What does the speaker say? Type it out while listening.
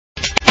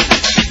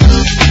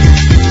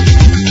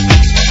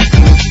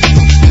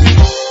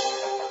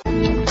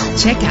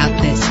Check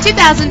out this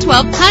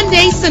 2012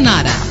 Hyundai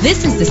Sonata.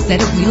 This is the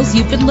set of wheels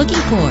you've been looking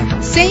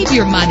for. Save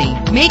your money.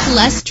 Make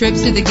less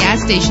trips to the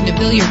gas station to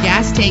fill your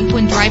gas tank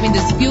when driving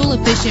this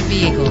fuel-efficient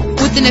vehicle.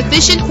 With an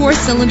efficient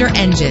 4-cylinder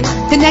engine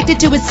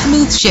connected to its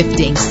smooth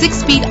shifting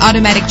 6-speed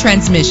automatic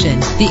transmission,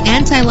 the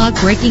anti-lock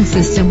braking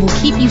system will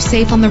keep you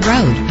safe on the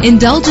road.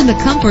 Indulge in the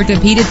comfort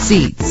of heated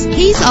seats.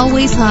 He's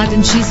always hot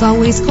and she's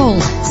always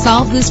cold.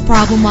 Solve this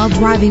problem while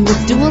driving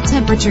with dual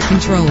temperature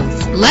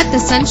controls. Let the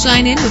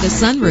sunshine in with a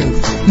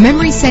sunroof.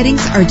 Memory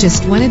settings are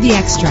just one of the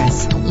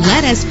extras.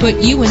 Let us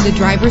put you in the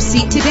driver's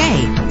seat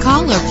today.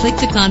 Call or click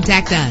to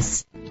contact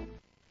us.